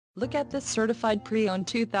Look at this certified pre-owned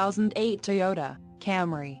 2008 Toyota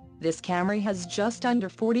Camry. This Camry has just under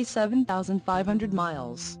 47,500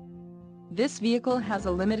 miles. This vehicle has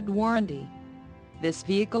a limited warranty. This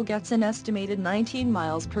vehicle gets an estimated 19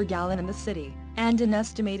 miles per gallon in the city, and an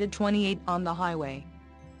estimated 28 on the highway.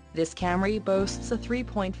 This Camry boasts a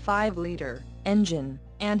 3.5-liter engine,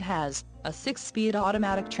 and has a 6-speed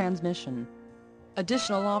automatic transmission.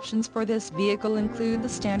 Additional options for this vehicle include the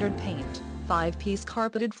standard paint, 5-piece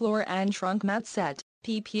carpeted floor and trunk mat set,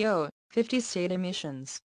 PPO, 50 state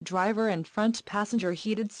emissions, driver and front passenger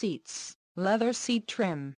heated seats, leather seat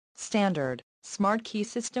trim, standard, smart key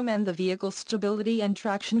system and the vehicle stability and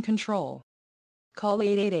traction control. Call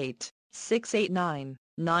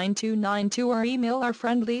 888-689-9292 or email our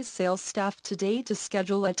friendly sales staff today to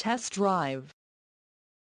schedule a test drive.